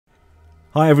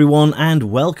Hi everyone and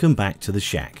welcome back to the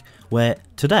Shack, where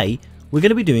today we're going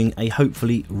to be doing a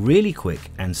hopefully really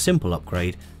quick and simple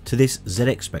upgrade to this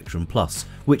ZX Spectrum Plus,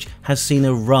 which has seen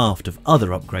a raft of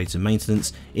other upgrades and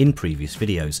maintenance in previous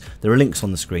videos. There are links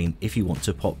on the screen if you want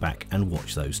to pop back and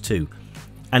watch those too.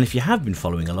 And if you have been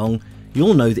following along,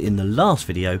 you'll know that in the last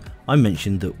video I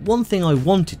mentioned that one thing I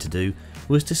wanted to do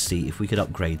was to see if we could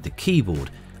upgrade the keyboard,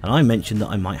 and I mentioned that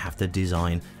I might have to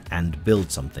design and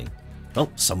build something. Well,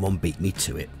 someone beat me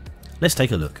to it. Let's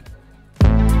take a look.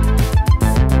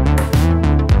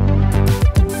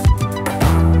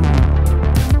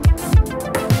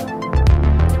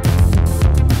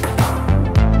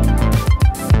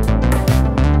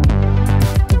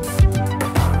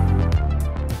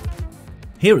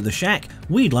 Here at the Shack,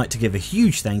 we'd like to give a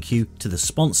huge thank you to the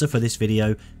sponsor for this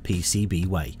video,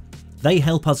 PCBWay. They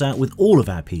help us out with all of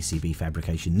our PCB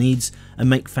fabrication needs and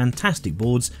make fantastic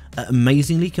boards at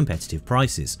amazingly competitive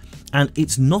prices. And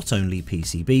it's not only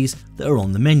PCBs that are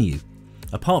on the menu.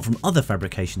 Apart from other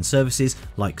fabrication services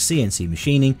like CNC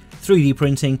machining, 3D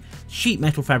printing, sheet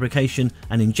metal fabrication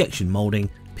and injection moulding,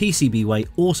 PCBWay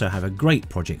also have a great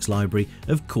projects library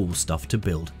of cool stuff to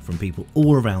build from people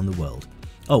all around the world.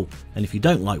 Oh, and if you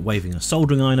don't like waving a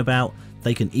soldering iron about,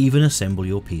 they can even assemble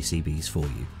your PCBs for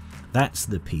you. That's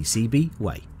the PCB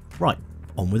way. Right,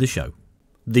 on with the show.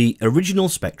 The original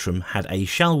Spectrum had a,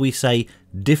 shall we say,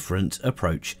 different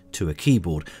approach to a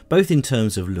keyboard, both in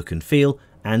terms of look and feel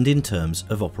and in terms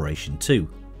of operation too.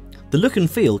 The look and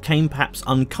feel came perhaps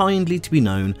unkindly to be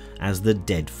known as the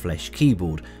dead flesh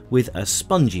keyboard, with a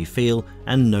spongy feel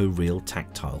and no real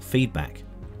tactile feedback.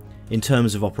 In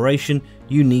terms of operation,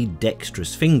 you need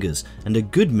dexterous fingers and a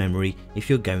good memory if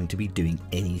you're going to be doing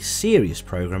any serious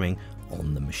programming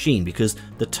on the machine, because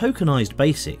the tokenized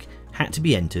basic had to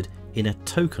be entered in a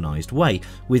tokenized way,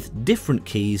 with different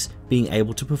keys being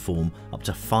able to perform up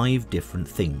to 5 different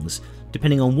things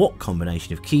depending on what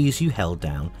combination of keys you held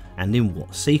down and in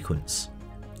what sequence.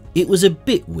 It was a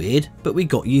bit weird, but we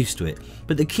got used to it,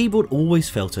 but the keyboard always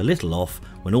felt a little off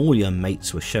when all your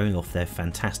mates were showing off their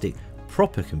fantastic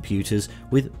proper computers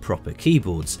with proper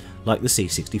keyboards like the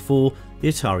C64, the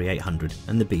Atari 800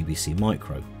 and the BBC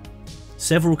Micro.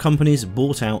 Several companies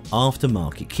bought out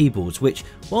aftermarket keyboards which,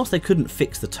 whilst they couldn't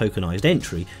fix the tokenized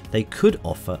entry, they could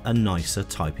offer a nicer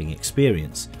typing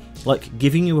experience, like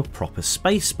giving you a proper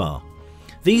spacebar.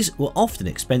 These were often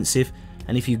expensive,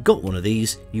 and if you got one of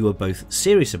these, you were both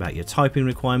serious about your typing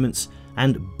requirements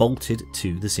and bolted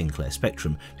to the Sinclair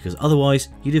Spectrum, because otherwise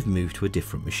you'd have moved to a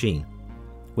different machine.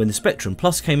 When the Spectrum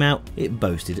Plus came out, it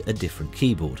boasted a different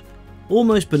keyboard,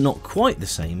 almost but not quite the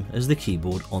same as the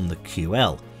keyboard on the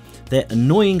QL. They're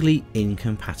annoyingly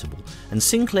incompatible, and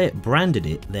Sinclair branded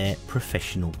it their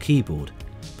professional keyboard,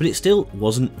 but it still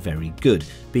wasn't very good,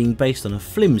 being based on a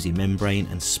flimsy membrane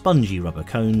and spongy rubber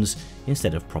cones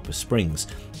instead of proper springs,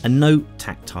 and no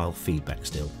tactile feedback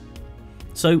still.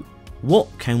 So what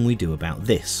can we do about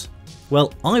this?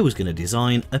 Well, I was going to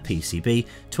design a PCB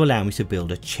to allow me to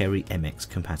build a Cherry MX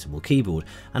compatible keyboard,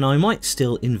 and I might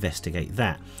still investigate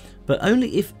that, but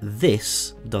only if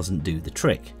this doesn't do the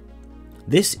trick.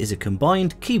 This is a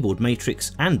combined keyboard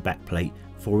matrix and backplate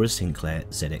for a Sinclair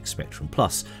ZX Spectrum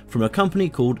Plus from a company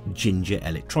called Ginger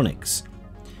Electronics.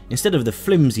 Instead of the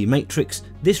flimsy matrix,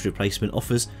 this replacement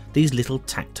offers these little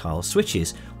tactile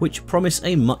switches which promise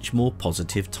a much more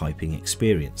positive typing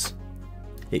experience.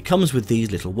 It comes with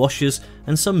these little washers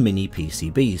and some mini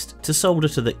PCBs to solder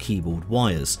to the keyboard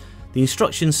wires. The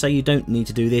instructions say you don't need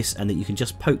to do this and that you can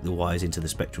just poke the wires into the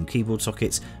Spectrum keyboard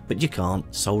sockets, but you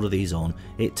can't solder these on,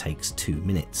 it takes 2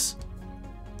 minutes.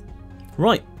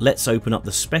 Right, let's open up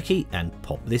the Specky and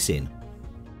pop this in.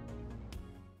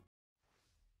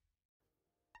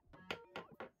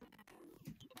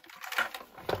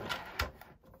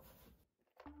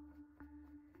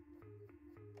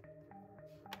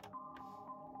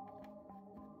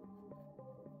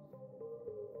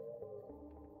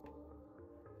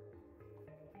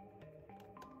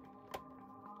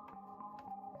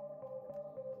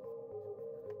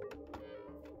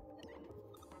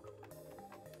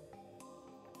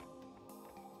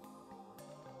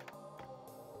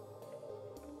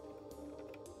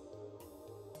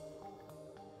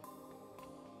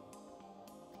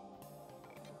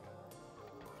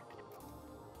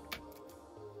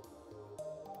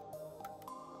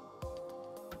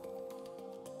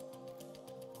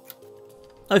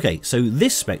 Okay, so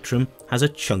this Spectrum has a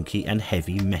chunky and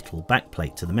heavy metal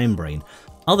backplate to the membrane.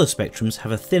 Other Spectrums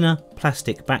have a thinner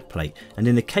plastic backplate, and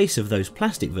in the case of those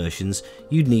plastic versions,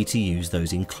 you'd need to use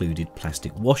those included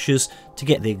plastic washers to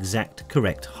get the exact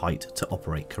correct height to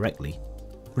operate correctly.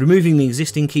 Removing the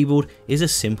existing keyboard is a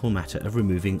simple matter of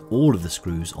removing all of the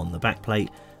screws on the backplate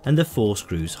and the 4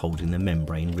 screws holding the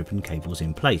membrane ribbon cables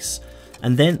in place,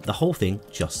 and then the whole thing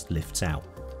just lifts out.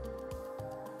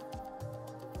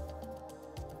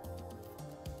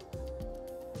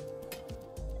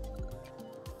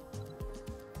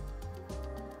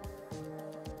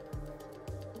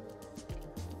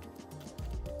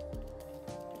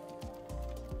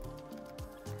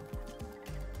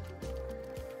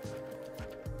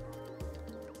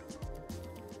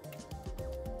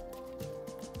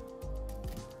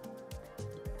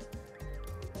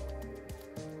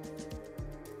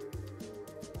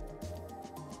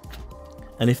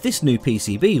 And if this new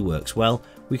PCB works well,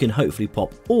 we can hopefully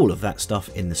pop all of that stuff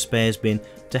in the spares bin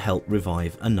to help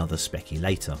revive another specky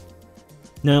later.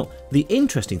 Now, the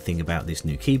interesting thing about this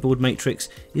new keyboard matrix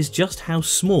is just how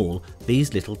small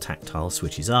these little tactile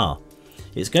switches are.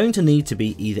 It's going to need to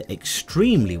be either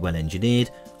extremely well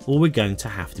engineered, or we're going to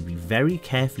have to be very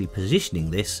carefully positioning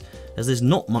this, as there's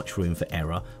not much room for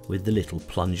error with the little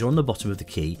plunger on the bottom of the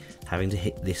key having to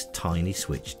hit this tiny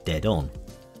switch dead on.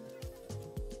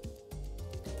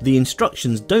 The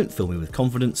instructions don't fill me with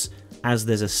confidence, as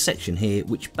there's a section here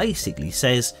which basically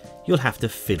says you'll have to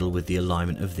fiddle with the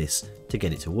alignment of this to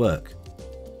get it to work.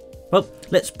 Well,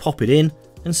 let's pop it in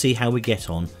and see how we get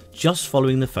on just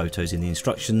following the photos in the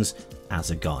instructions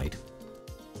as a guide.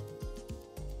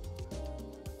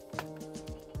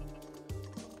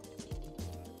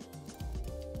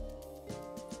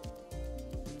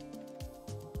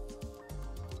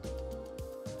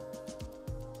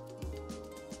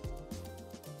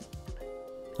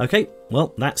 Okay,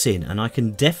 well that's in, and I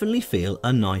can definitely feel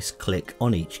a nice click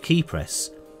on each key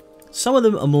press. Some of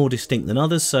them are more distinct than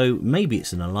others, so maybe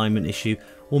it's an alignment issue,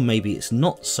 or maybe it's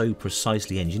not so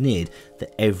precisely engineered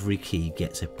that every key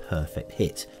gets a perfect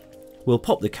hit. We'll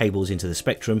pop the cables into the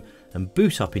Spectrum and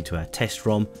boot up into our test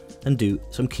ROM and do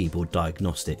some keyboard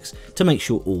diagnostics to make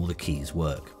sure all the keys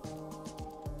work.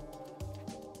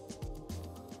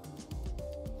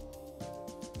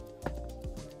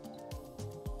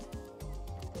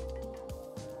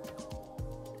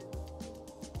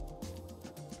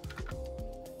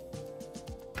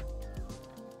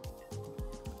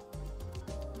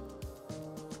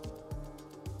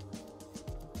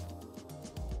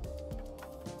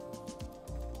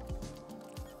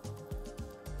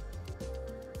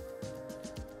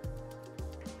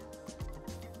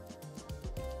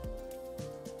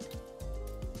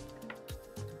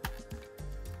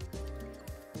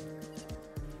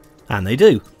 And they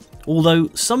do, although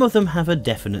some of them have a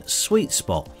definite sweet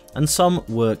spot and some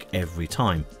work every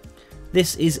time.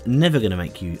 This is never going to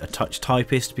make you a touch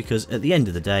typist, because at the end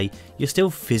of the day you're still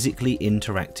physically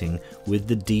interacting with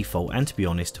the default and, to be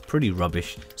honest, pretty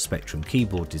rubbish Spectrum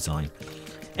keyboard design.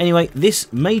 Anyway,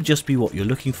 this may just be what you're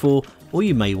looking for, or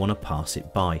you may want to pass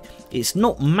it by. It's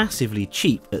not massively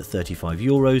cheap at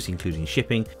 €35 including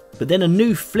shipping, but then a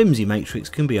new flimsy matrix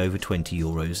can be over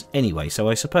 €20 anyway, so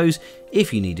I suppose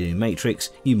if you need a new matrix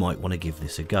you might want to give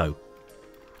this a go.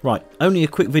 Right, only a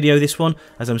quick video this one,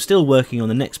 as I'm still working on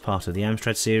the next part of the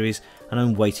Amstrad series and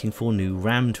I'm waiting for new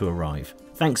RAM to arrive.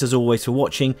 Thanks as always for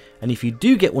watching, and if you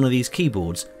do get one of these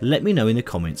keyboards, let me know in the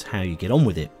comments how you get on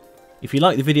with it. If you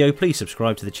like the video, please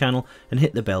subscribe to the channel and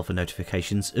hit the bell for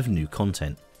notifications of new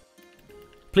content.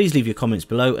 Please leave your comments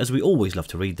below, as we always love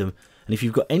to read them, and if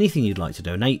you've got anything you'd like to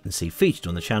donate and see featured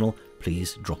on the channel,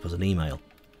 please drop us an email.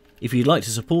 If you'd like to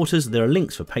support us, there are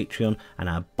links for Patreon and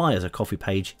our Buy Us a Coffee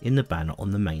page in the banner on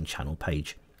the main channel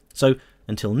page. So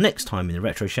until next time in the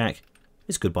Retro Shack,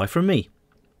 it's goodbye from me.